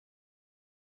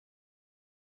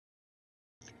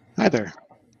Hi there.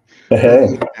 Welcome Hey,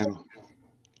 to the panel.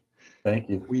 thank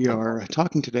you. We are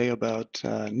talking today about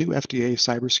new FDA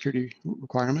cybersecurity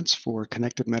requirements for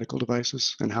connected medical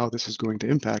devices and how this is going to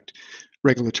impact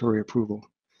regulatory approval.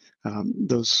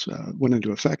 Those went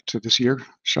into effect this year,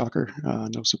 shocker,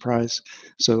 no surprise.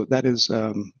 So that is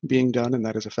being done, and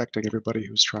that is affecting everybody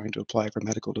who's trying to apply for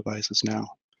medical devices now.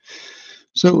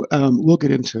 So we'll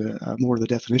get into more of the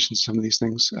definitions of some of these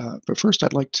things. But first,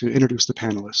 I'd like to introduce the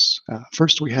panelists.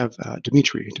 First, we have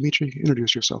Dmitry. Dmitry,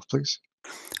 introduce yourself, please.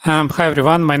 Hi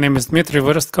everyone, my name is Dmitry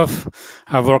Verostkov.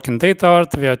 I work in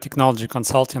DataArt. We are a technology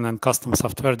consulting and custom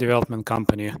software development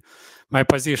company. My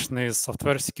position is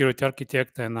software security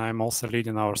architect, and I'm also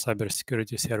leading our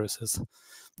cybersecurity services.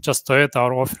 Just to add,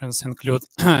 our offerings include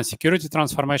security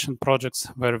transformation projects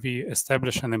where we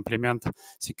establish and implement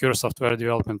secure software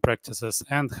development practices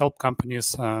and help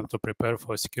companies to prepare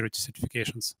for security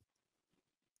certifications.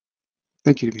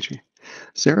 Thank you, Dmitry.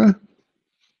 Sarah?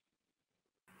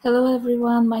 Hello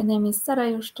everyone, my name is Sarah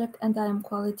Juszczyk and I am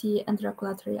Quality and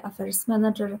Regulatory Affairs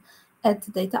Manager at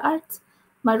DataArt.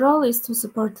 My role is to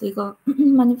support legal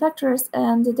manufacturers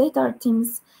and the DataArt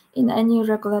teams in any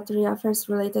regulatory affairs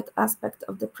related aspect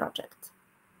of the project.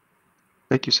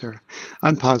 Thank you, Sarah.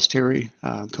 I'm Paz Terry,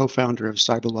 co-founder of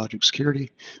CyberLogic Security.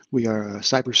 We are a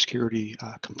cybersecurity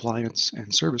compliance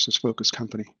and services focused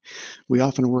company. We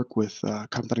often work with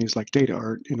companies like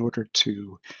DataArt in order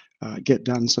to get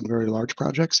done some very large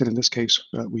projects, and in this case,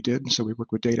 we did. So we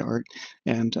work with DataArt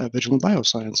and Vigilant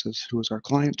Biosciences, who is our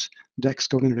client. Dex,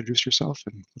 go and introduce yourself,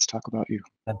 and let's talk about you.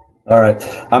 All right,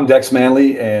 I'm Dex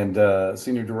Manley and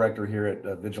Senior Director here at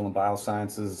Vigilant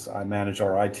Biosciences. I manage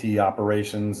our IT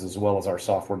operations as well as our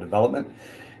software development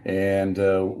and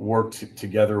worked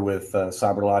together with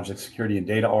CyberLogic Security and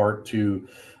DataArt to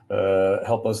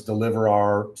help us deliver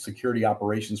our security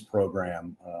operations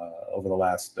program over the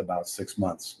last about 6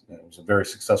 months. It was a very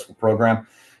successful program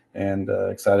and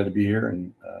excited to be here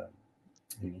and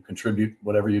contribute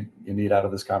whatever you need out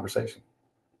of this conversation.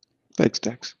 Thanks,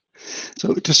 Dex.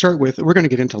 So to start with, we're going to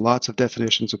get into lots of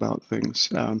definitions about things.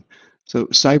 So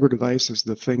cyber device is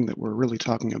the thing that we're really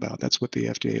talking about. That's what the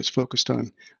FDA is focused on.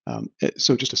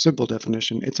 So just a simple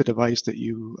definition, it's a device that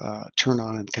you turn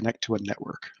on and connect to a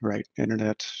network, right?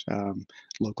 Internet,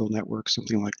 local network,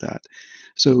 something like that.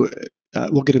 So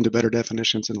we'll get into better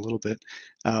definitions in a little bit,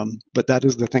 but that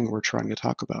is the thing we're trying to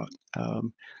talk about.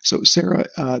 So Sarah,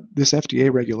 this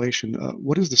FDA regulation,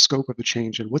 what is the scope of the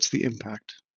change and what's the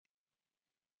impact?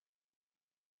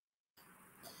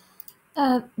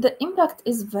 The impact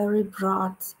is very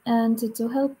broad, and to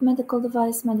help medical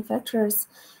device manufacturers,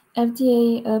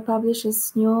 FDA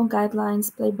publishes new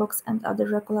guidelines, playbooks, and other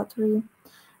regulatory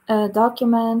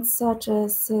documents such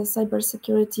as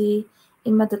Cybersecurity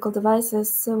in Medical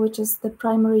Devices, which is the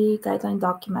primary guideline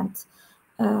document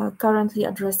currently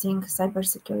addressing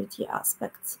cybersecurity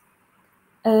aspects.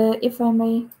 If I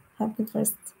may have the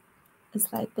first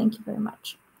slide, thank you very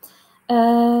much.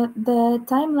 The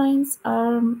timelines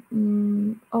are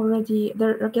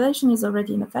the regulation is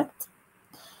already in effect.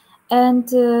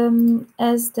 And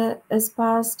as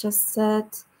Paz just said,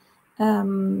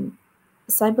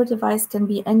 cyber device can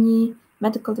be any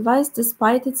medical device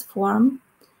despite its form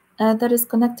that is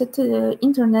connected to the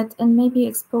internet and may be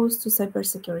exposed to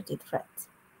cybersecurity threats.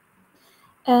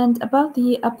 And about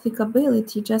the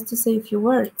applicability, just to say a few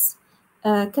words,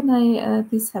 can I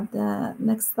please have the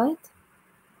next slide?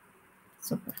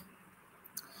 Super.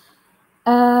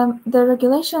 The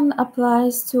regulation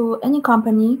applies to any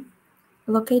company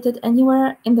located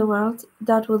anywhere in the world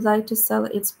that would like to sell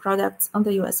its products on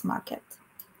the US market.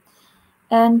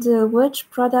 And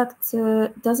which product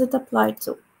does it apply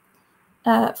to?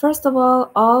 First of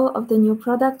all of the new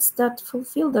products that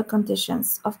fulfill the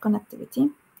conditions of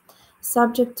connectivity,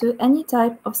 subject to any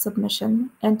type of submission,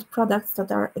 and products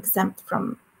that are exempt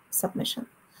from submission.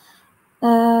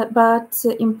 But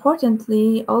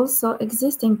importantly, also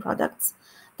existing products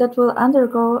that will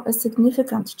undergo a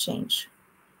significant change.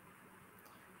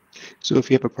 So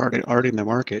if you have a product already in the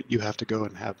market, you have to go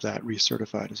and have that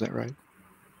recertified. Is that right?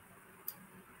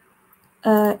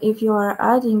 If you are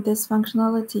adding this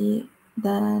functionality,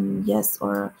 then yes,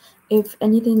 or if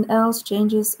anything else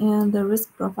changes in the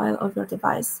risk profile of your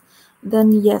device,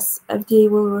 then yes, FDA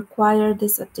will require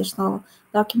this additional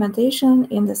documentation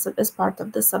as part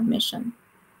of the submission.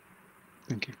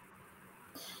 Thank you.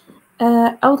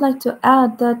 I would like to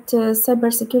add that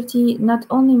cybersecurity not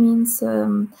only means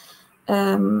to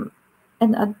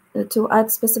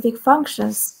add specific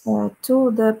functions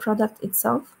to the product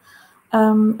itself.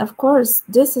 Of course,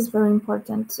 this is very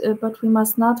important, but we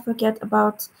must not forget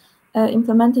about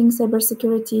implementing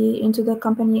cybersecurity into the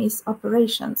company's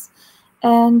operations.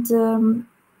 and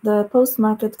the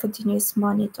post-market continuous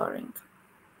monitoring.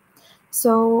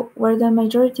 So where the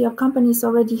majority of companies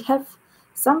already have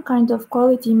some kind of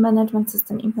quality management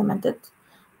system implemented,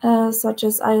 such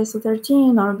as ISO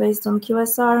 13 or based on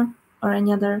QSR or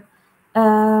any other,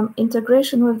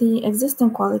 integration with the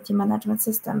existing quality management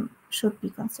system should be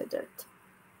considered.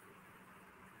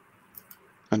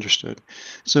 Understood.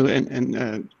 So,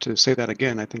 and to say that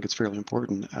again, I think it's fairly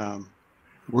important.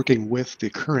 Working with the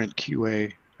current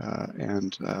QA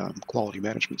and quality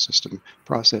management system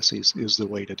processes is the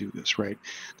way to do this, right?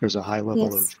 There's a high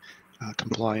level Yes. of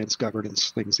compliance,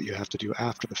 governance, things that you have to do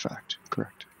after the fact.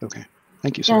 Correct. Okay.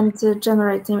 Thank you, sir. And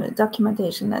generating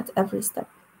documentation at every step.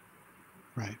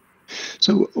 Right.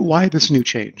 So why this new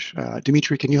change?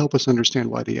 Dimitri, can you help us understand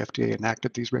why the FDA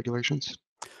enacted these regulations?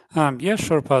 Yeah,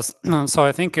 sure, Paz. So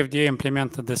I think FDA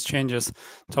implemented these changes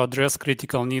to address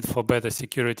critical need for better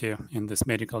security in these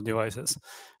medical devices.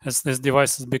 As these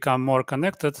devices become more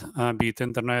connected, be it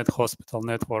internet, hospital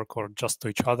network, or just to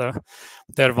each other,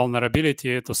 their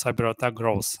vulnerability to cyber attack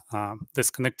grows.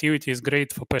 This connectivity is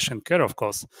great for patient care, of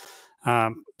course,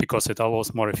 because it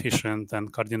allows more efficient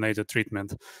and coordinated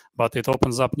treatment, but it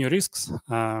opens up new risks.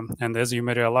 And as you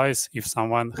may realize, if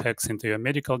someone hacks into your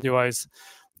medical device,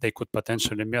 they could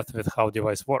potentially mess with how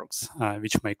device works,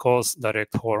 which may cause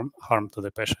direct harm to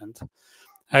the patient.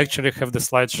 I actually have the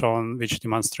slide shown which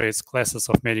demonstrates classes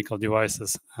of medical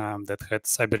devices that had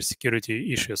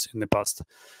cybersecurity issues in the past.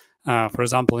 For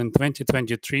example, in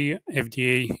 2023,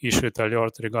 FDA issued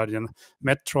alert regarding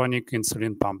Medtronic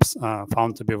insulin pumps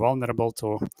found to be vulnerable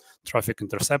to traffic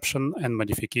interception and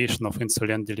modification of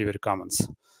insulin delivery commands.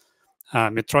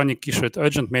 Medtronic issued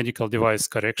urgent medical device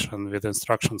correction with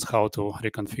instructions how to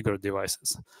reconfigure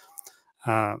devices.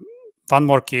 One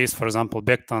more case, for example,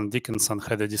 Becton Dickinson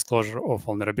had a disclosure of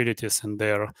vulnerabilities in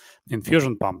their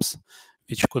infusion pumps,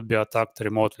 which could be attacked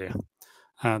remotely.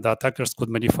 The attackers could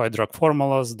modify drug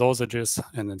formulas, dosages,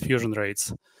 and infusion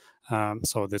rates.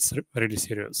 So that's really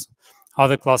serious.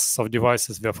 Other classes of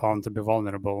devices were found to be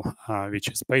vulnerable, which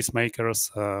is pacemakers,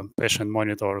 patient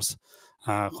monitors,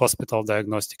 hospital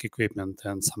diagnostic equipment,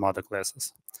 and some other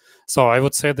classes. So I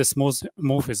would say this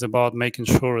move is about making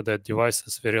sure that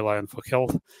devices we rely on for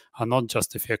health are not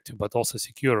just effective, but also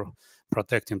secure,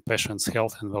 protecting patients'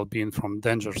 health and well-being from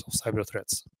dangers of cyber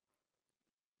threats.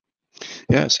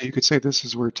 Yeah, so you could say this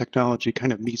is where technology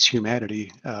kind of meets humanity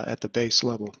at the base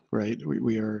level, right?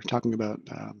 We are talking about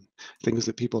things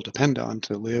that people depend on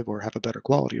to live or have a better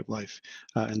quality of life,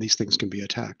 and these things can be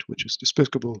attacked, which is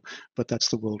despicable, but that's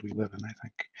the world we live in, I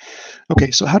think. Okay,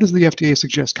 so how does the FDA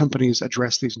suggest companies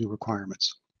address these new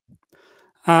requirements?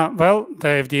 Well,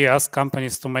 the FDA asks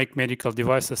companies to make medical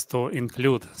devices to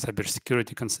include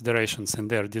cybersecurity considerations in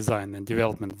their design and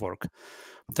development work.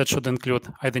 That should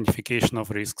include identification of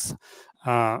risks,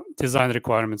 design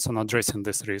requirements on addressing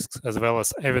these risks, as well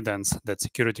as evidence that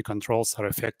security controls are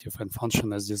effective and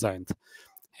function as designed.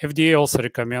 FDA also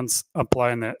recommends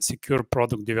applying a secure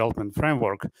product development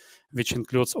framework, which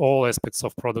includes all aspects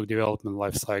of product development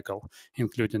lifecycle,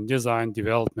 including design,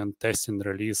 development, testing,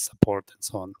 release, support, and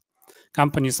so on.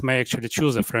 Companies may actually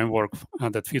choose a framework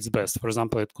that fits best. For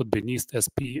example, it could be NIST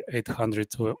SP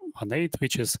 800-18,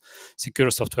 which is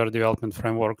Secure Software Development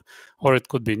Framework, or it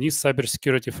could be NIST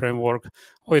Cybersecurity Framework,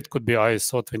 or it could be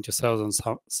ISO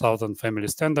 20000 Family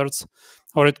Standards,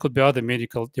 or it could be other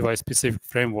medical device-specific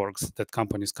frameworks that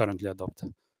companies currently adopt.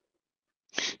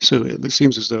 So it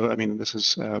seems as though, I mean, this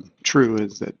is true,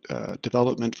 is that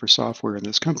development for software in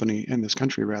this country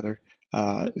rather,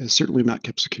 has certainly not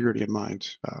kept security in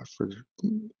mind for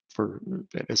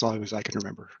as long as I can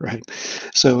remember, right?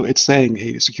 So it's saying,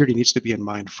 hey, security needs to be in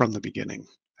mind from the beginning.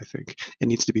 I think it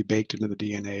needs to be baked into the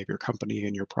DNA of your company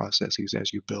and your processes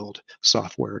as you build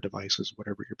software, devices,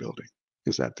 whatever you're building.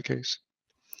 Is that the case?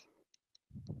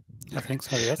 I think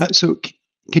so, yes. So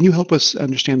can you help us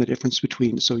understand the difference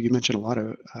between, so you mentioned a lot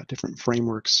of different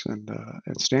frameworks and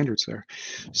standards there.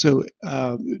 So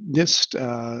NIST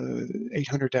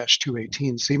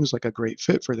 800-218 seems like a great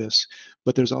fit for this,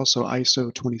 but there's also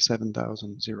ISO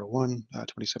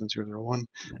 27001,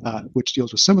 which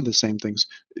deals with some of the same things.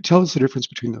 Tell us the difference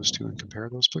between those two and compare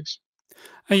those, please.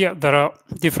 Yeah, there are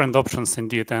different options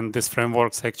indeed, and these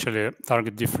frameworks actually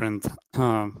target different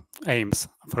aims.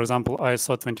 For example,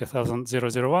 ISO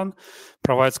 20001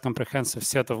 provides comprehensive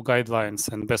set of guidelines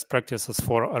and best practices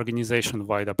for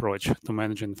organization-wide approach to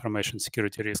manage information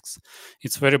security risks.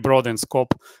 It's very broad in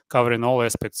scope, covering all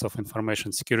aspects of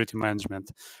information security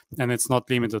management, and it's not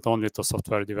limited only to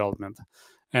software development.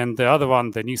 And the other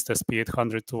one, the NIST SP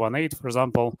 800-218, for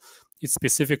example, it's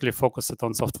specifically focused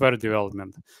on software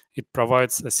development. It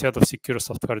provides a set of secure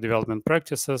software development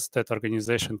practices that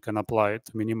organization can apply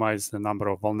to minimize the number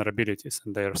of vulnerabilities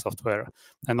in their software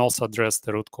and also address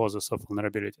the root causes of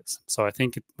vulnerabilities. So I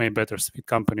think it may better suit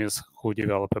companies who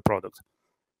develop a product.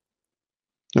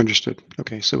 Understood.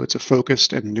 Okay, so it's a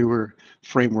focused and newer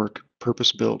framework,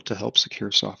 purpose-built to help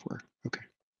secure software. Okay,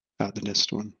 the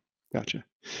NIST one. Gotcha.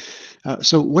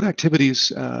 So what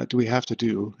activities do we have to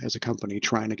do as a company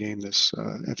trying to gain this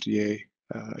FDA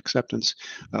acceptance?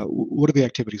 What are the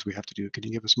activities we have to do? Can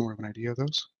you give us more of an idea of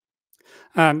those?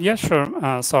 Yeah, sure.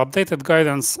 So updated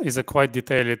guidance is a quite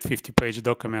detailed 50-page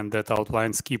document that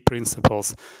outlines key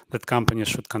principles that companies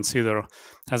should consider,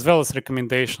 as well as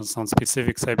recommendations on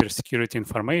specific cybersecurity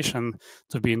information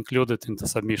to be included into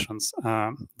submissions.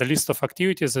 The list of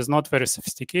activities is not very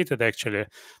sophisticated, actually,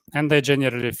 and they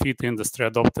generally fit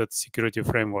industry-adopted security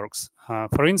frameworks.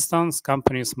 For instance,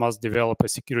 companies must develop a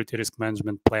security risk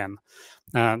management plan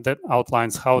that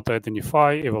outlines how to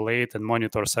identify, evaluate, and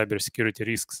monitor cybersecurity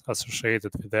risks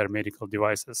associated with their medical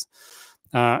devices.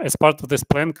 As part of this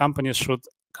plan, companies should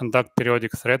conduct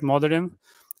periodic threat modeling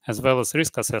as well as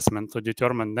risk assessment to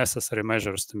determine necessary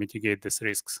measures to mitigate these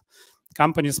risks.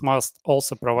 Companies must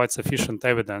also provide sufficient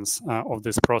evidence of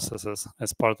these processes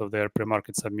as part of their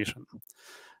pre-market submission.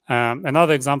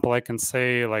 Another example I can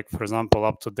say, like, for example,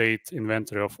 up-to-date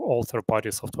inventory of all third-party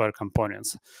software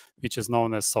components, which is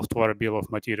known as Software Bill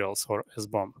of Materials, or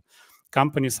SBOM.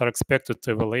 Companies are expected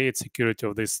to evaluate security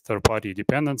of these third-party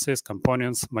dependencies,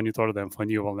 components, monitor them for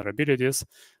new vulnerabilities,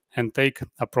 and take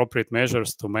appropriate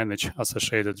measures to manage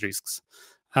associated risks.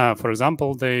 For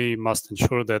example, they must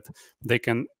ensure that they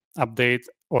can update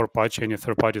or patch any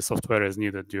third-party software as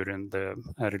needed during the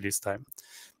release time.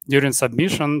 During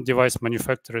submission, device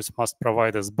manufacturers must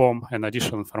provide as SBOM and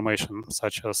additional information,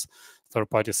 such as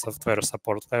third-party software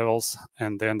support levels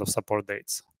and the end of support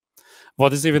dates.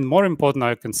 What is even more important,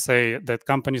 I can say that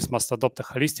companies must adopt a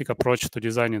holistic approach to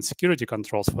designing security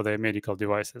controls for their medical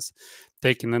devices,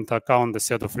 taking into account the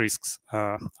set of risks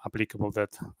applicable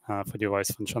for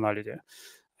device functionality.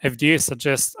 FDA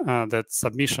suggests that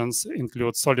submissions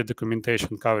include solid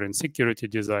documentation covering security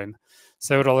design,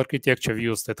 several architecture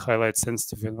views that highlight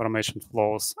sensitive information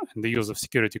flows and the use of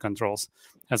security controls,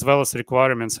 as well as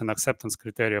requirements and acceptance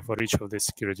criteria for each of these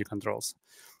security controls.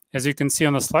 As you can see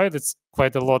on the slide, it's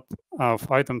quite a lot of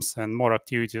items and more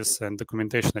activities and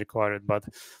documentation required, but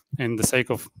in the sake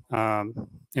of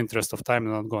interest of time,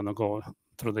 I'm not going to go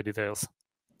through the details.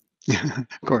 Of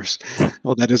course.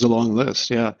 Well, that is a long list.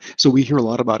 Yeah. So we hear a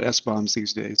lot about SBOMs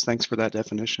these days. Thanks for that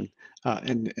definition.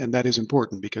 And that is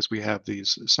important because we have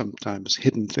these sometimes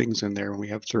hidden things in there, and we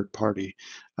have third-party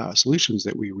solutions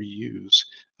that we reuse.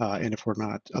 And if we're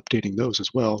not updating those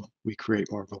as well, we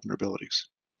create more vulnerabilities.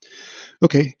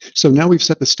 Okay. So now we've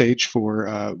set the stage for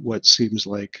what seems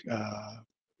like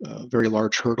a very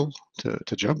large hurdle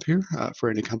to jump here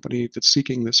for any company that's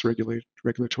seeking this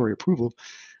regulatory approval.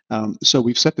 So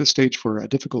we've set the stage for a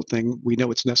difficult thing. We know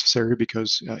it's necessary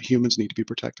because humans need to be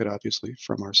protected, obviously,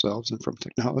 from ourselves and from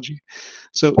technology.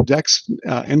 So Dex,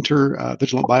 enter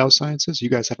Vigilant Biosciences. You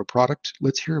guys have a product.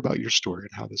 Let's hear about your story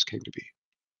and how this came to be.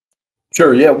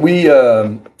 Sure. Yeah,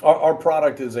 our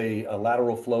product is a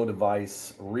lateral flow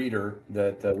device reader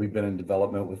that we've been in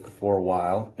development with for a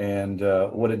while. And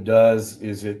what it does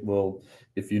is it will,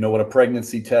 if you know what a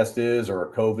pregnancy test is, or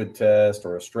a COVID test,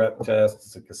 or a strep test,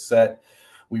 it's a cassette.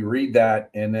 We read that,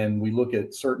 and then we look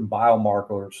at certain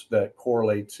biomarkers that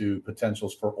correlate to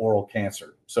potentials for oral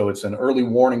cancer. So it's an early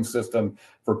warning system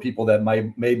for people that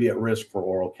may be at risk for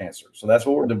oral cancer. So that's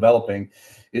what we're developing.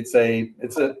 It's a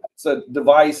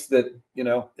device that,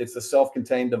 it's a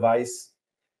self-contained device.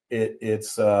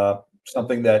 It's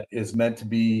something that is meant to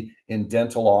be in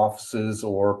dental offices,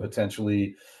 or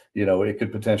potentially, it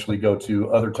could potentially go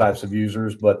to other types of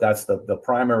users, but that's the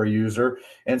primary user.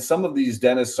 And some of these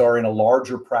dentists are in a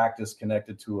larger practice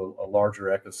connected to a larger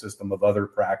ecosystem of other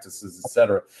practices, et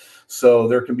cetera. So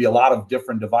there can be a lot of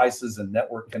different devices and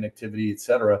network connectivity, et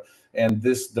cetera. And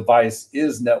this device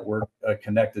is network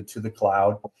connected to the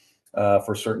cloud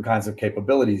for certain kinds of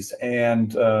capabilities.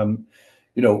 And,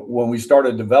 when we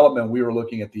started development, we were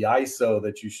looking at the ISO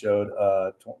that you showed,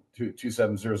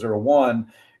 27001.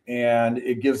 And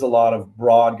it gives a lot of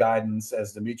broad guidance,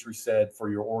 as Dimitri said, for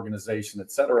your organization,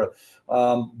 et cetera.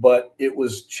 But it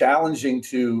was challenging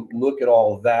to look at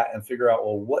all of that and figure out,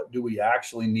 well, what do we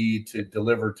actually need to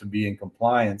deliver to be in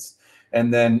compliance?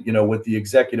 And then, with the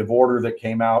executive order that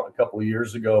came out a couple of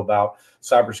years ago about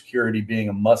cybersecurity being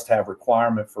a must-have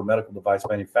requirement for medical device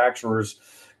manufacturers,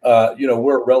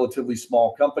 we're a relatively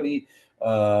small company.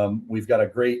 We've got a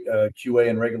great QA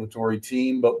and regulatory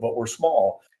team, but we're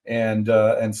small.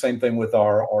 And same thing with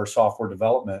our software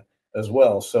development as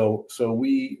well. So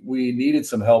we needed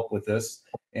some help with this.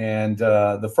 And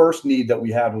the first need that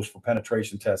we had was for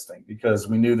penetration testing, because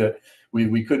we knew that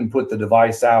we couldn't put the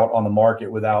device out on the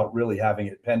market without really having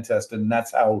it pen tested. And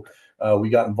that's how we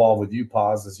got involved with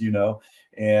UPOS, as you know.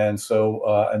 And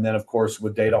so, and then of course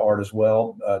with DataArt as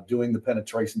well, doing the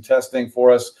penetration testing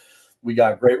for us. We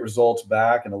got great results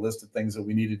back and a list of things that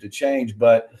we needed to change.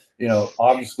 But, you know,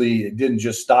 obviously it didn't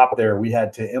just stop there. We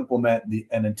had to implement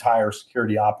an entire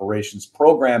security operations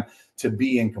program to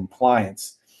be in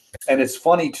compliance. And it's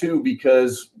funny too,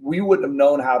 because we wouldn't have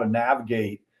known how to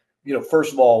navigate. You know,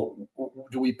 first of all,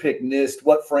 do we pick NIST?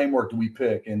 What framework do we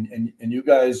pick? And you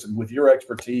guys, with your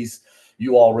expertise,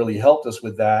 you all really helped us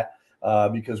with that,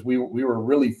 because we were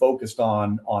really focused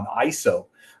on ISO.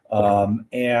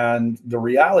 And the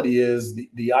reality is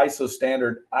the ISO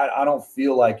standard, I don't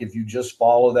feel like if you just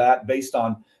follow that, based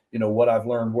on, you know, what I've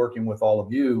learned working with all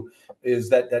of you, is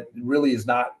that really is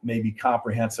not maybe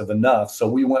comprehensive enough. So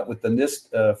we went with the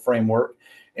NIST framework,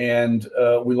 and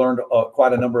we learned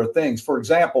quite a number of things. For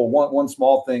example, one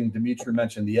small thing, Dimitri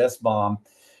mentioned the SBOM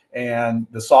and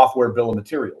the software bill of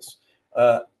materials.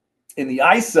 In the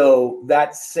ISO,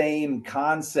 that same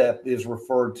concept is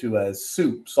referred to as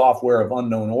SOUP, software of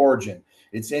unknown origin.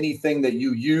 It's anything that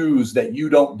you use that you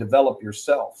don't develop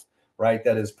yourself, right?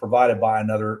 That is provided by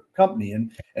another company.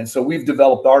 And so we've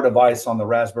developed our device on the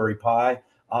Raspberry Pi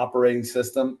operating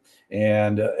system,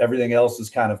 and everything else is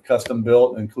kind of custom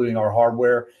built, including our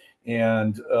hardware.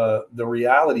 And the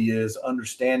reality is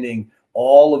understanding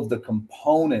all of the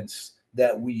components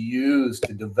that we use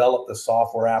to develop the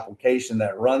software application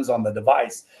that runs on the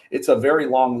device. It's a very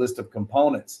long list of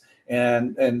components.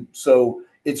 And so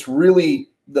it's really,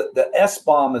 the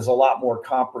SBOM is a lot more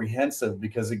comprehensive,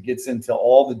 because it gets into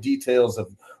all the details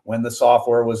of when the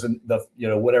software was in the, you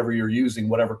know, whatever you're using,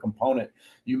 whatever component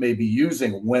you may be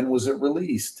using, when was it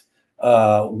released?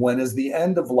 When is the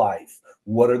end of life?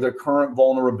 What are the current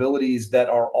vulnerabilities that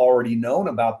are already known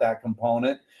about that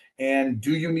component? And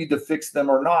do you need to fix them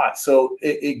or not? So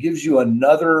it gives you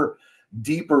another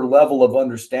deeper level of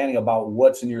understanding about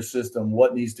what's in your system,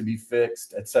 what needs to be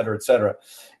fixed, et cetera, et cetera.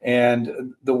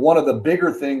 And one of the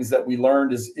bigger things that we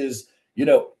learned is, you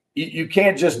know, you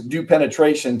can't just do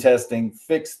penetration testing,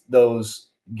 fix those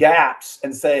gaps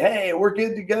and say, hey, we're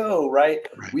good to go, right?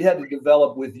 We had to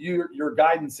develop with your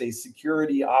guidance a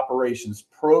security operations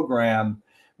program,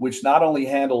 which not only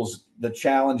handles the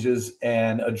challenges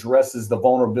and addresses the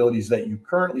vulnerabilities that you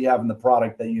currently have in the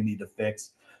product that you need to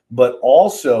fix, but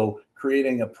also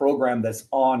creating a program that's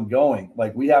ongoing.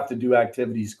 Like, we have to do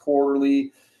activities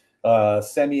quarterly,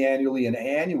 semi-annually, and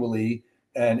annually.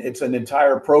 And it's an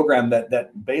entire program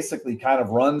that basically kind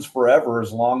of runs forever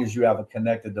as long as you have a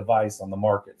connected device on the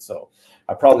market. So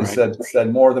I probably said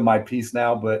more than my piece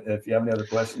now, but if you have any other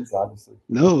questions, obviously.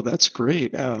 No, that's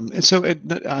great. And so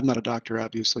I'm not a doctor,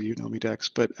 obviously, you know me, Dex,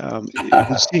 but it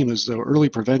would seem as though early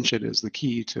prevention is the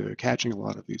key to catching a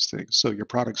lot of these things. So your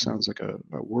product sounds like a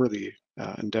worthy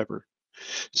endeavor.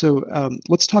 So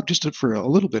let's talk just for a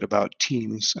little bit about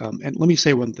teams. And let me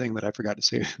say one thing that I forgot to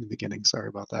say in the beginning. Sorry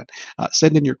about that.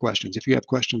 Send in your questions. If you have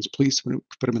questions, please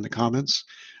put them in the comments.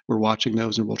 We're watching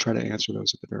those, and we'll try to answer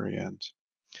those at the very end.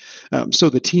 So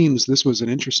the teams, this was an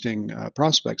interesting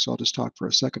prospect. So I'll just talk for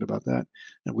a second about that.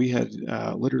 And we had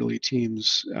literally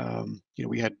teams, you know,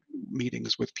 we had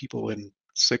meetings with people in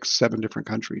 6, 7 different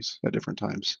countries at different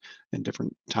times in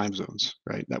different time zones,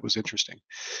 right? That was interesting.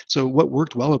 So what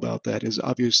worked well about that is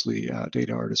obviously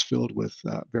DataArt is filled with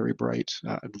very bright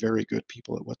and very good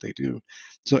people at what they do.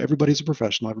 So everybody's a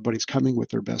professional, everybody's coming with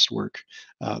their best work.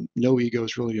 No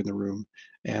egos really in the room,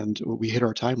 and we hit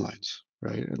our timelines,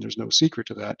 right? And there's no secret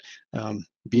to that.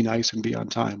 Be nice and be on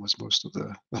time was most of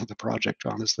the project,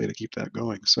 honestly, to keep that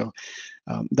going. So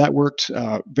that worked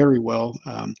very well.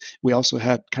 We also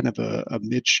had kind of a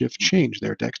mid-shift change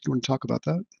there. Dex, do you want to talk about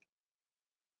that?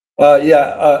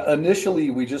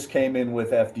 Initially we just came in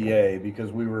with FDA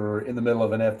because we were in the middle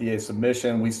of an FDA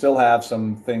submission. We still have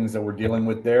some things that we're dealing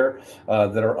with there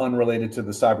that are unrelated to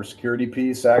the cybersecurity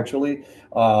piece, actually.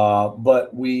 But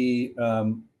we,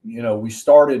 you know, we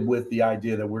started with the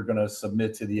idea that we're going to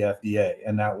submit to the FDA,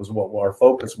 and that was what our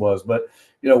focus was. But,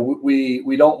 you know,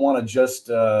 we don't want to just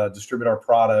distribute our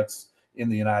products in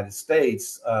the United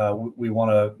States. We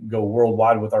want to go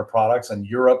worldwide with our products, and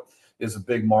Europe is a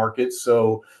big market.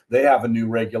 So they have a new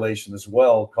regulation as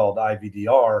well called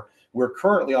IVDR. We're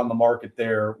currently on the market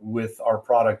there with our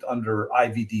product under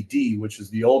IVDD, which is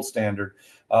the old standard.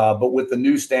 But with the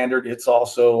new standard, it's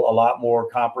also a lot more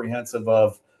comprehensive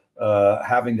of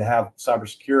having to have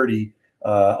cybersecurity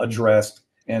addressed.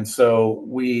 And so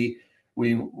we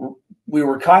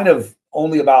were kind of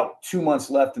only about 2 months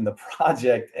left in the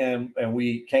project, and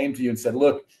we came to you and said,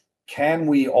 look, can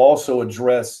we also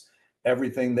address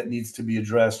everything that needs to be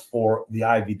addressed for the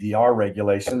IVDR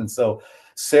regulation? And so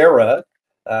Sarah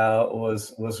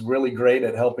was really great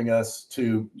at helping us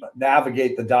to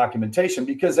navigate the documentation,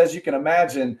 because as you can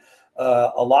imagine,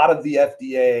 a lot of the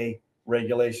FDA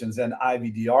regulations and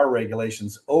IVDR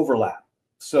regulations overlap.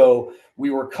 So we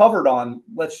were covered on,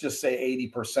 let's just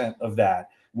say 80% of that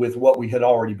with what we had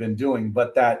already been doing,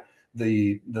 but that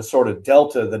the sort of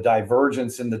delta, the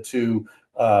divergence in the two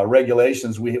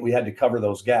regulations, we had to cover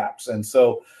those gaps. And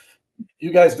so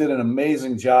you guys did an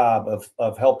amazing job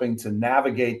of helping to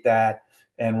navigate that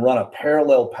and run a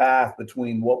parallel path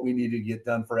between what we needed to get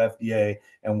done for FDA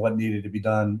and what needed to be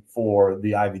done for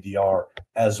the IVDR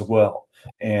as well.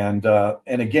 And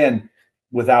again,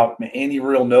 without any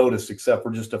real notice, except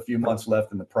for just a few months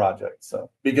left in the project. So,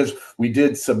 because we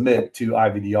did submit to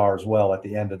IVDR as well at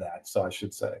the end of that, so I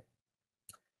should say.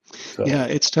 So. Yeah,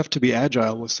 it's tough to be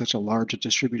agile with such a large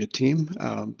distributed team,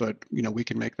 but we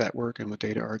can make that work, and with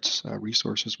DataArt's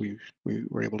resources, we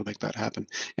were able to make that happen.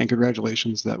 And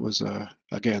congratulations, that was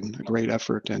again a great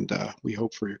effort, and we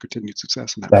hope for your continued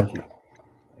success in that. Thank you.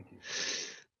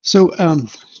 So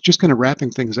just kind of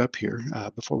wrapping things up here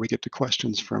before we get to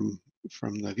questions from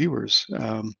the viewers.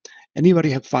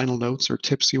 Anybody have final notes or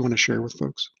tips you want to share with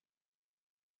folks?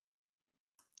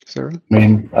 Sarah? I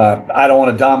mean, I don't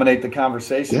want to dominate the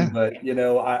conversation, but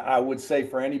I would say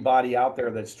for anybody out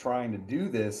there that's trying to do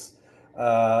this,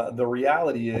 the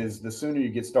reality is the sooner you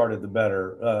get started, the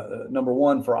better. Number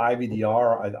one, for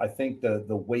IVDR, I think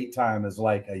the wait time is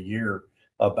like a year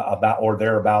about or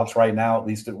thereabouts right now. At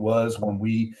least it was when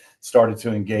we started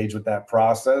to engage with that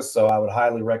process. So I would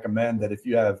highly recommend that if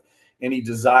you have any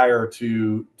desire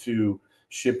to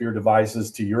ship your devices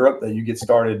to Europe, that you get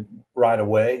started right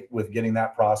away with getting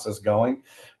that process going.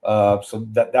 So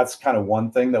that's kind of one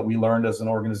thing that we learned as an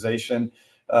organization.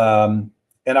 And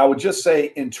I would just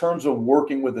say, in terms of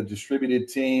working with a distributed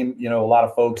team, a lot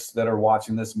of folks that are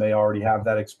watching this may already have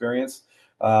that experience.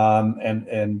 I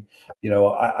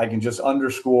can just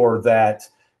underscore that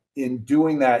in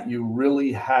doing that, you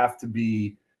really have to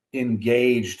be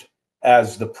engaged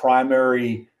as the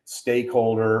primary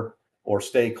stakeholder or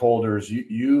stakeholders.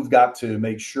 You've got to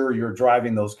make sure you're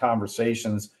driving those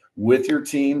conversations with your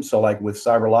team. So like with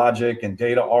CyberLogic and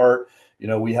DataArt,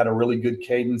 we had a really good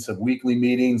cadence of weekly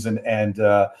meetings, and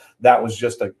that was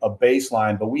just a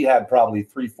baseline, but we had probably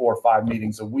 3, 4, 5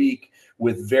 meetings a week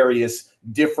with various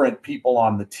different people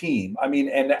on the team. I mean,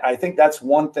 and I think that's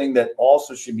one thing that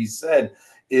also should be said,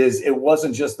 is it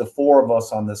wasn't just the 4 of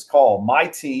us on this call. My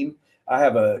team, I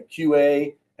have a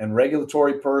QA and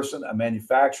regulatory person, a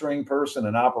manufacturing person,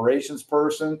 an operations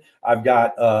person. I've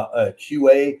got a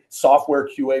QA, software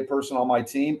QA person on my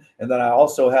team. And then I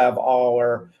also have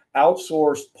our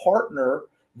outsourced partner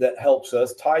that helps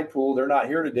us, Tidepool. They're not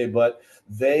here today, but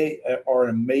they are an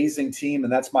amazing team,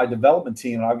 and that's my development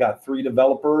team. And I've got 3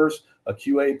 developers, a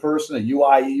QA person, a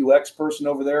UI UX person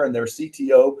over there, and their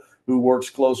CTO who works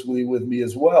closely with me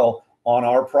as well on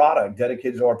our product,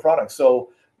 dedicated to our product. So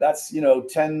that's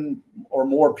 10 or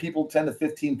more people, 10 to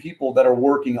 15 people that are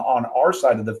working on our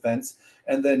side of the fence.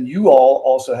 And then you all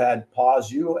also had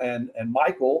Paz, you and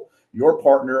Michael, your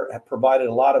partner, have provided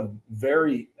a lot of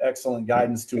very excellent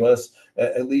guidance to us,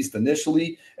 at least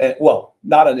initially. Well,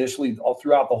 not initially, all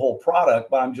throughout the whole product,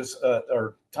 but I'm just,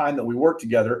 or time that we worked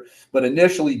together. But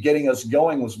initially getting us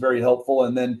going was very helpful.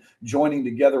 And then joining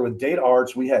together with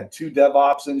DataArts, we had 2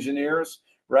 DevOps engineers,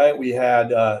 right? We had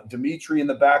Dimitri in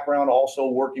the background, also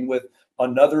working with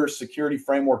another security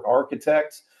framework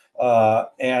architect,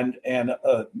 and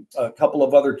a couple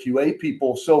of other QA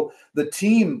people. So the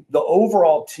team, the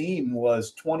overall team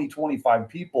was 20, 25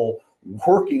 people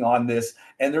working on this.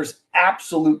 And there's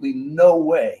absolutely no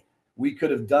way we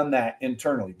could have done that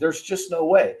internally. There's just no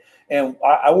way. And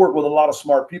I work with a lot of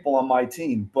smart people on my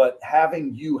team, but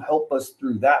having you help us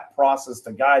through that process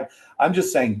to guide, I'm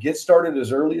just saying, get started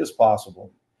as early as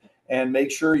possible and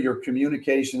make sure your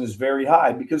communication is very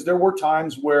high, because there were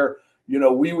times where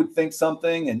we would think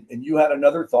something and you had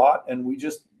another thought, and we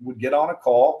just would get on a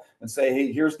call and say,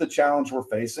 hey, here's the challenge we're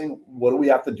facing. What do we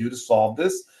have to do to solve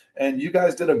this? And you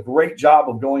guys did a great job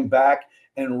of going back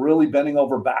and really bending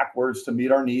over backwards to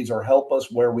meet our needs or help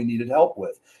us where we needed help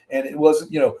with. And it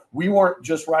wasn't, we weren't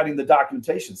just writing the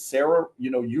documentation. Sarah,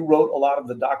 you wrote a lot of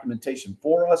the documentation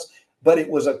for us, but it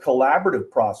was a collaborative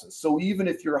process. So even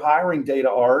if you're hiring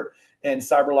DataArt and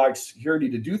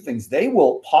Cybersecurity to do things, they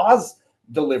will pause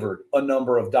delivered a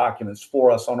number of documents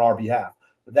for us on our behalf.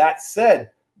 That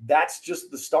said, that's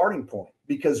just the starting point,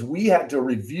 because we had to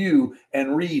review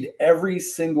and read every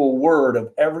single word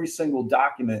of every single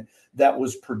document that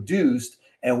was produced,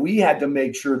 and we had to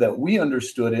make sure that we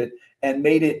understood it and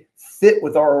made it fit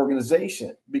with our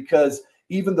organization, because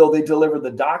even though they delivered the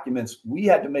documents, we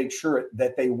had to make sure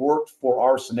that they worked for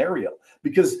our scenario,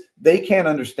 because they can't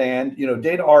understand,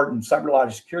 DataArt and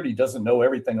Cybersecurity Security doesn't know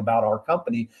everything about our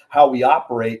company, how we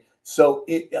operate. So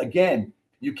again,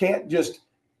 you can't just,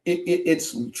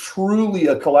 it's truly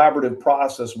a collaborative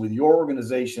process with your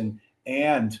organization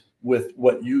and with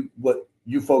what you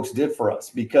folks did for us,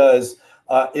 because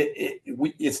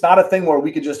it's not a thing where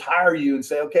we could just hire you and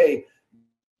say, okay,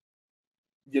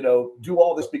 do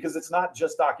all this, because it's not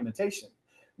just documentation.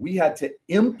 We had to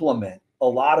implement a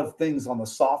lot of things on the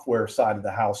software side of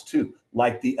the house too,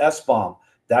 like the SBOM.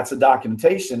 That's a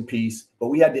documentation piece, but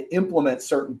we had to implement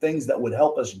certain things that would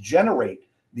help us generate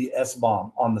the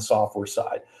SBOM on the software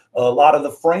side. A lot of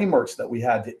the frameworks that we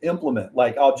had to implement,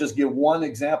 like I'll just give one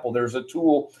example. There's a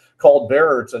tool called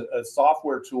Bearer. It's a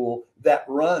software tool that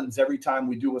runs every time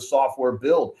we do a software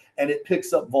build, and it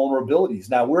picks up vulnerabilities.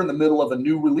 Now we're in the middle of a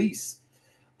new release.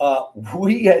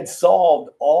 We had solved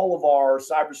all of our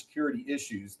cybersecurity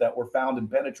issues that were found in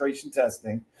penetration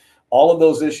testing. All of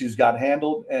those issues got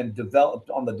handled and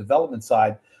developed on the development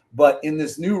side. But in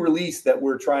this new release that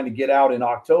we're trying to get out in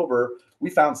October, we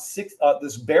found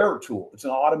this Bearer tool. It's an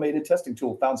automated testing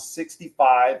tool. Found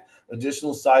 65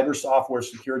 additional cyber software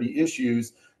security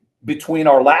issues between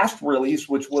our last release,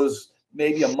 which was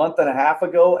maybe a month and a half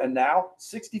ago, and now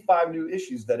 65 new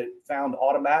issues that it found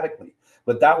automatically.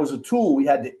 But that was a tool we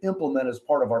had to implement as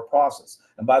part of our process.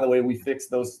 And by the way, we fixed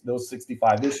those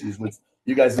 65 issues, which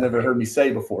you guys never heard me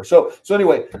say before. So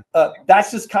anyway,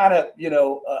 that's just kind of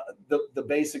the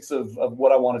basics of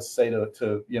what I wanted to say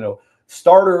to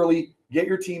start early, get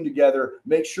your team together,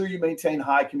 make sure you maintain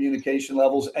high communication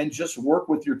levels, and just work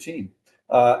with your team.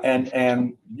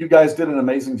 And you guys did an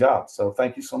amazing job. So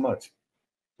thank you so much.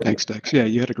 Thanks, Dex. Yeah,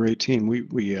 you had a great team. We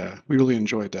really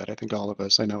enjoyed that. I think all of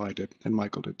us. I know I did, and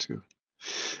Michael did too.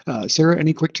 Sarah,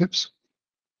 any quick tips?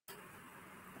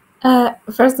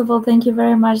 First of all, thank you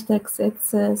very much, Dex.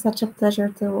 It's such a pleasure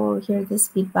to hear this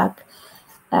feedback.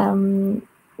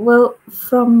 Well,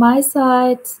 from my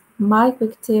side, my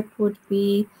quick tip would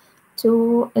be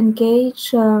to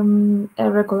engage a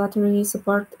regulatory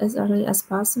support as early as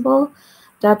possible.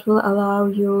 That will allow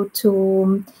you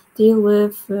to deal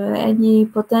with any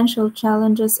potential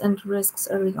challenges and risks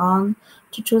early on,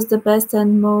 to choose the best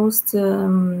and most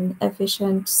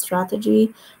efficient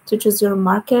strategy, to choose your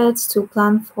markets, to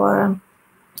plan for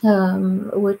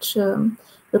which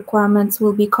requirements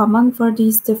will be common for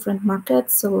these different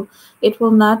markets, so it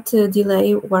will not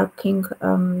delay working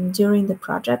during the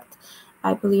project.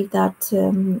 I believe that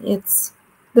it's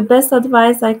the best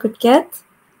advice I could get.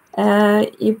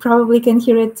 You probably can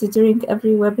hear it during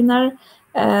every webinar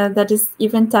that is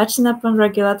even touching upon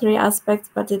regulatory aspects,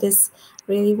 but it is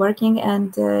really working,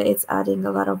 and it's adding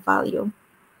a lot of value.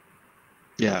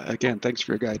 Yeah, again, thanks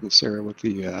for your guidance, Sarah, with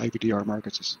the IVDR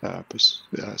markets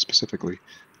specifically.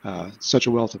 Such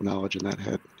a wealth of knowledge in that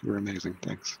head. You were amazing.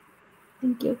 Thanks.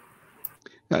 Thank you.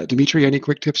 Dimitri, any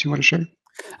quick tips you want to share?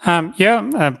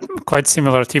 Quite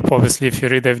similar tip. Obviously, if you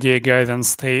read FDA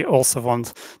guidance, they also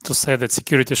want to say that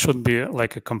security should be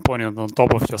like a component on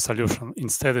top of your solution.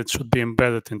 Instead, it should be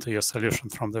embedded into your solution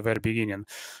from the very beginning.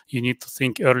 You need to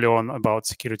think early on about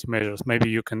security measures. Maybe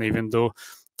you can even do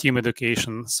team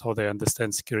education so they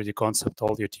understand security concept,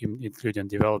 all your team, including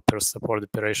developers, support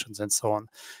operations, and so on.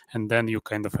 And then you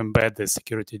kind of embed the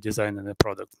security design in the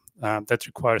product. That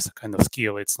requires a kind of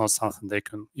skill. It's not something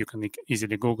you can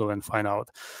easily Google and find out.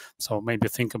 So maybe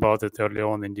think about it early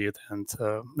on indeed, and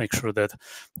make sure that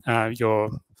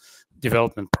your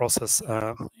development process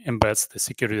embeds the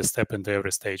security step into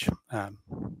every stage.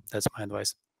 That's my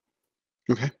advice.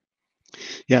 Okay.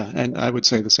 Yeah, and I would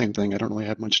say the same thing. I don't really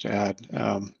have much to add.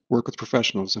 Work with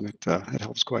professionals, and it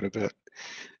helps quite a bit.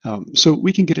 So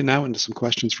we can get now into some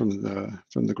questions from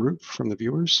the group, from the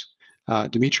viewers.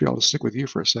 Dimitri, I'll stick with you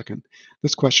for a second.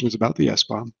 This question is about the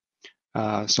SBOM,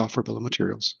 software bill of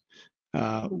materials.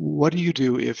 What do you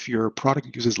do if your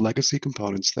product uses legacy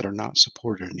components that are not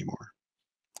supported anymore?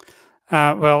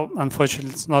 Well,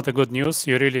 unfortunately, it's not a good news.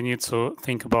 You really need to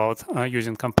think about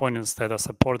using components that are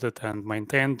supported and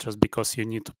maintained, just because you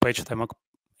need to patch them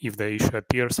if the issue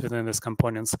appears within these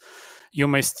components. You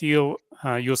may still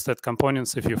use that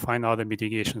components if you find other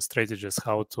mitigation strategies,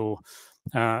 how to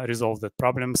resolve the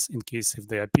problems in case if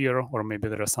they appear, or maybe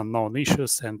there are some known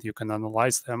issues and you can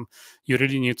analyze them. You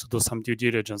really need to do some due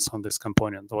diligence on this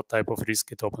component, what type of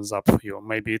risk it opens up for you.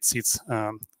 Maybe it sits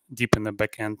deep in the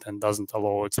backend and doesn't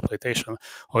allow exploitation,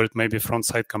 or it may be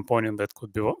front-side component that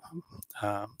could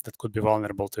be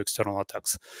vulnerable to external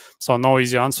attacks. So no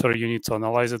easy answer. You need to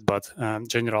analyze it, but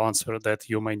general answer that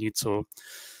you may need to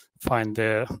find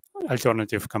the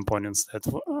alternative components that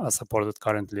are supported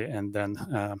currently and then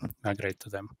migrate to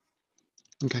them.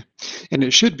 Okay, and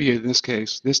it should be in this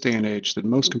case, this day and age, that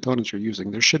most components you're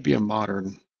using, there should be a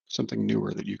modern, something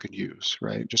newer that you can use,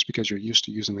 right? Just because you're used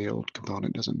to using the old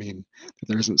component doesn't mean that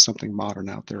there isn't something modern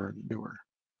out there newer.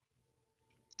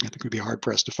 I think we'd be hard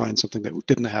pressed to find something that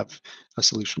didn't have a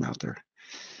solution out there.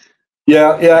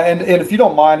 Yeah, and if you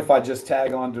don't mind, if I just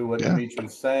tag on to what Dimitri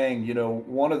was saying, you know,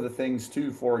 one of the things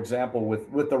too, for example,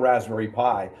 with the Raspberry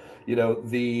Pi, you know,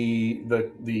 the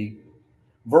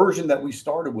version that we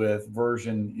started with,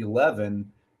 version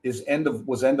 11,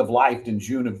 was end of life in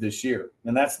June of this year,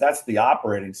 and that's the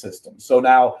operating system. So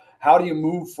now, how do you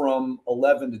move from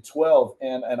 11 to 12?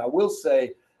 And I will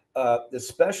say,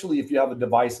 especially if you have a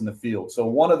device in the field. So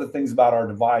one of the things about our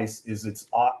device is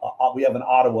we have an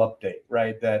auto update,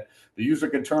 right? That the user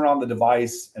can turn on the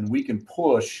device and we can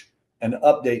push an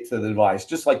update to the device,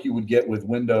 just like you would get with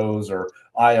Windows or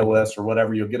iOS or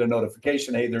whatever. You'll get a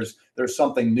notification, hey, there's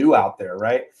something new out there,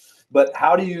 right? But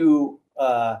how do you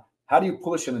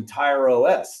push an entire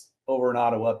OS over an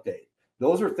auto update?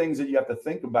 Those are things that you have to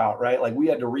think about, right? Like we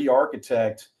had to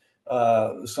re-architect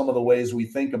some of the ways we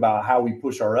think about how we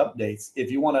push our updates. If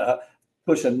you want to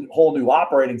push a whole new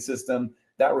operating system,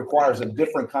 that requires a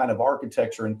different kind of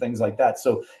architecture and things like that.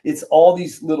 So it's all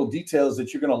these little details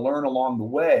that you're going to learn along the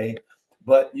way,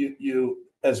 but you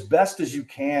as best as you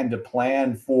can to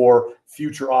plan for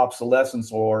future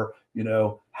obsolescence, or, you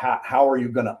know, how are you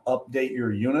going to update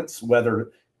your units?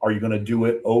 Whether are you going to do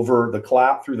it over the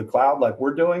cloud, through the cloud like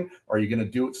we're doing? Are you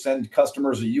going to send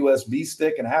customers a USB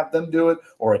stick and have them do it,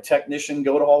 or a technician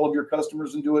go to all of your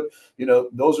customers and do it? You know,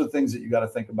 those are things that you got to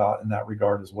think about in that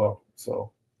regard as well.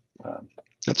 So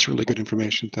that's really good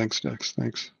information. Thanks, Dex.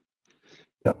 Thanks.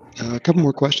 Yep. A couple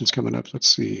more questions coming up. Let's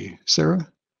see. Sarah,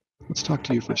 let's talk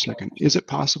to you for a second. Is it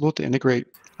possible to integrate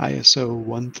ISO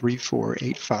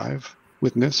 13485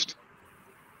 with NIST?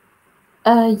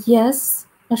 Yes,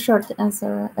 a short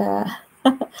answer.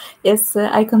 Yes,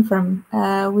 I confirm.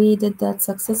 We did that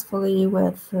successfully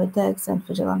with DEX and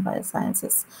Vigilant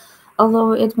Biosciences.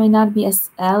 Although it may not be as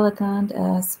elegant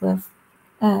as with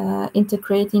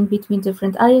integrating between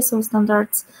different ISO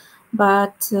standards,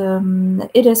 but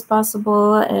it is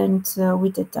possible, and we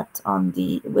did that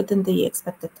within the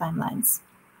expected timelines.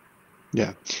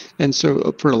 Yeah, and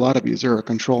so for a lot of these, there are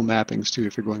control mappings too.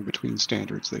 If you're going between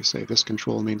standards, they say this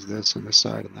control means this on this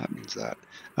side, and that means that.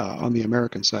 On the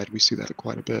American side, we see that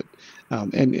quite a bit.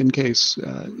 And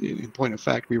in point of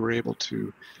fact, we were able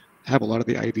to have a lot of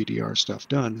the IVDR stuff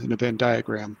done. In a Venn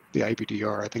diagram, the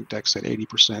IVDR, I think Dex said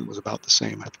 80% was about the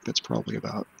same. I think that's probably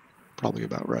about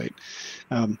right.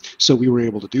 So we were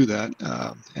able to do that,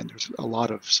 and there's a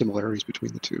lot of similarities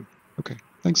between the two. Okay,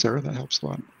 thanks, Sarah. That helps a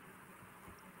lot.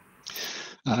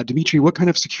 Dimitri, what kind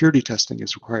of security testing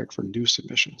is required for new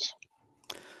submissions?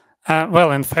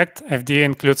 Well, in fact, FDA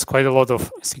includes quite a lot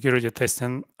of security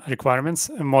testing requirements,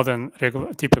 more than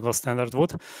typical standard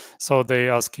would. So they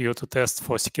ask you to test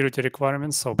for security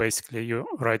requirements. So basically, you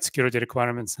write security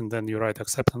requirements, and then you write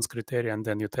acceptance criteria, and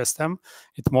then you test them.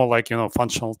 It's more like, you know,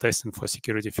 functional testing for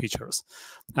security features.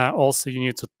 Also, you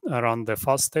need to run the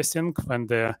fuzz testing when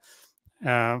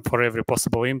for every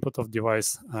possible input of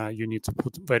device, you need to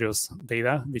put various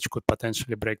data which could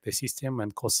potentially break the system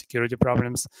and cause security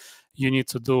problems. You need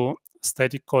to do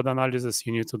static code analysis,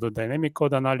 you need to do dynamic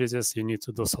code analysis, you need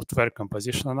to do software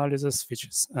composition analysis, which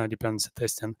is dependency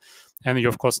testing, and you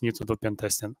of course need to do pen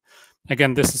testing.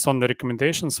 Again, this is on the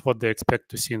recommendations, what they expect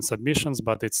to see in submissions,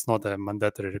 but it's not a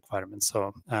mandatory requirement.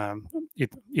 So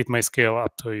it may scale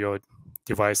up to your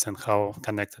device and how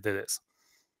connected it is.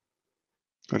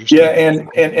 Yeah,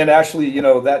 and actually, you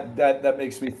know, that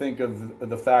makes me think of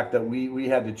the fact that we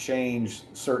had to change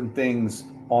certain things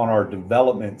on our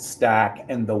development stack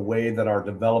and the way that our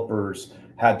developers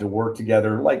had to work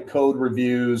together, like code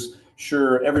reviews.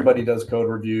 Sure, everybody does code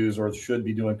reviews or should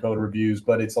be doing code reviews,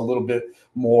 but it's a little bit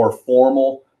more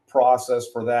formal process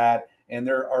for that. And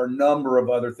there are a number of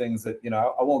other things that, you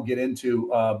know, I won't get into,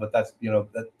 but that's, you know,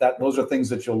 those are things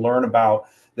that you'll learn about,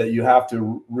 that you have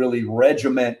to really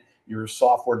regiment your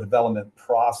software development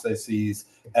processes,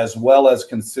 as well as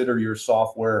consider your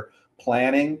software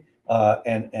planning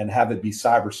and have it be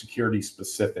cybersecurity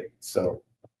specific. So,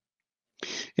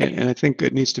 And I think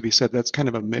it needs to be said that's kind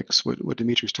of a mix. What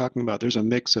Dimitri's talking about, there's a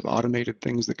mix of automated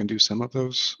things that can do some of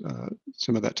those,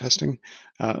 some of that testing.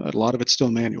 A lot of it's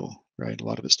still manual, right? A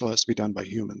lot of it still has to be done by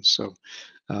humans. So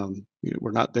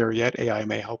we're not there yet. AI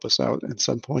may help us out at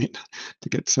some point to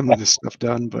get some of this stuff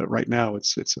done, but right now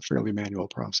it's a fairly manual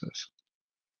process.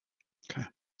 Okay.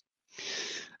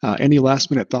 Any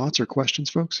last minute thoughts or questions,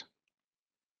 folks?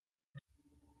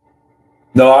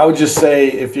 No, I would just say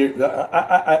if you,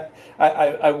 I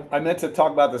meant to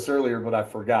talk about this earlier, but I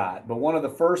forgot. But one of the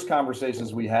first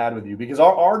conversations we had with you, because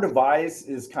our device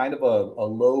is kind of a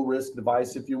low risk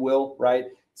device, if you will, right?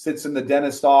 Sits in the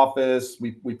dentist office.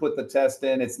 We put the test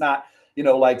in. It's not,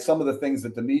 like some of the things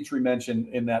that Dimitri mentioned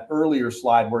in that earlier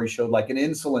slide where he showed like an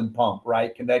insulin pump,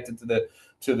 right? Connected to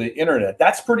the internet.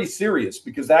 That's pretty serious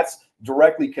because that's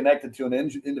directly connected to an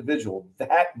individual.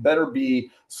 That better be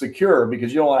secure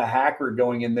because you don't want a hacker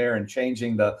going in there and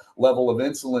changing the level of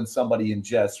insulin somebody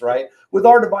ingests, right? With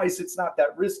our device, it's not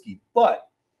that risky. But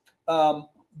when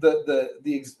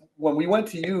we went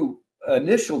to you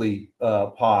initially,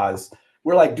 Paz,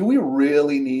 we're like, do we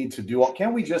really need to do all?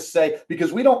 Can't we just say,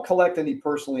 because we don't collect any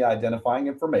personally identifying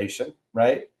information,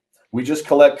 right? We just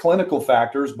collect clinical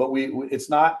factors, but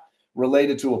it's not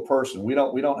related to a person. We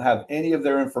don't have any of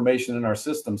their information in our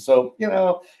system. So,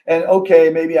 and okay,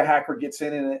 maybe a hacker gets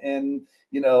in and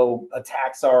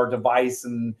attacks our device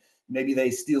and maybe they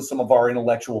steal some of our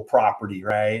intellectual property,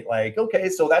 right? Like, okay,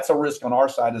 so that's a risk on our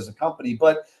side as a company,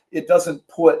 but it doesn't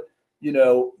put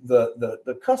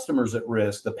the customers at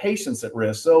risk, the patients at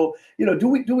risk. So, do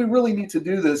we really need to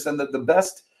do this? And the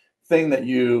best thing that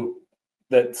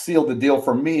sealed the deal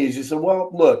for me is you said, well,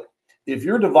 look, if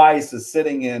your device is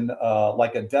sitting in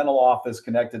like a dental office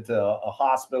connected to a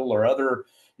hospital or other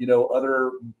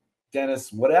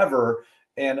dentists, whatever,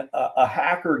 and a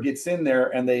hacker gets in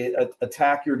there and they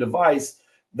attack your device,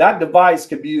 that device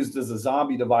can be used as a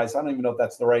zombie device. I don't even know if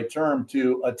that's the right term,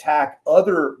 to attack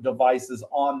other devices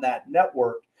on that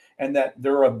network. And that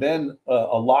there have been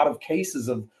a lot of cases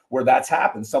of where that's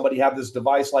happened. Somebody had this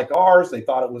device like ours. They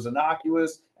thought it was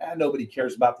innocuous, and nobody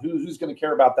cares about who's going to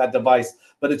care about that device.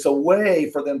 But it's a way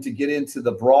for them to get into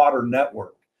the broader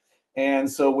network.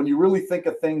 And so when you really think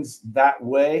of things that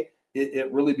way,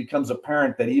 it really becomes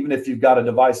apparent that even if you've got a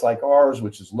device like ours,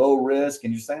 which is low risk,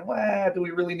 and you're saying, well, do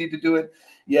we really need to do it?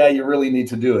 Yeah, you really need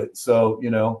to do it. So,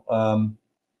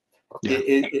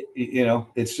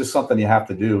 it's just something you have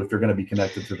to do if you're going to be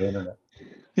connected to the internet.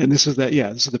 And this is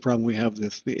the problem we have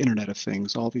with the Internet of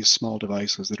Things, all these small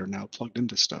devices that are now plugged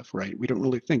into stuff, right? We don't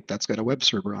really think that's got a web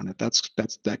server on it.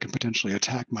 That can potentially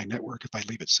attack my network if I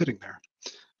leave it sitting there.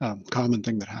 Common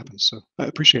thing that happens. So I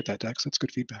appreciate that, Dex. That's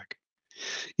good feedback.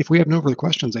 If we have no further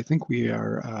questions, I think we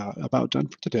are about done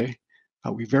for today.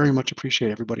 We very much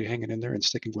appreciate everybody hanging in there and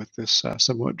sticking with this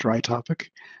somewhat dry topic.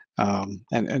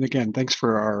 And again, thanks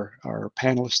for our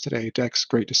panelists today. Dex,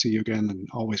 great to see you again, and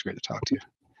always great to talk to you.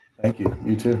 Thank you.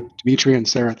 You too. Dimitri and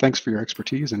Sarah, thanks for your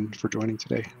expertise and for joining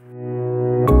today.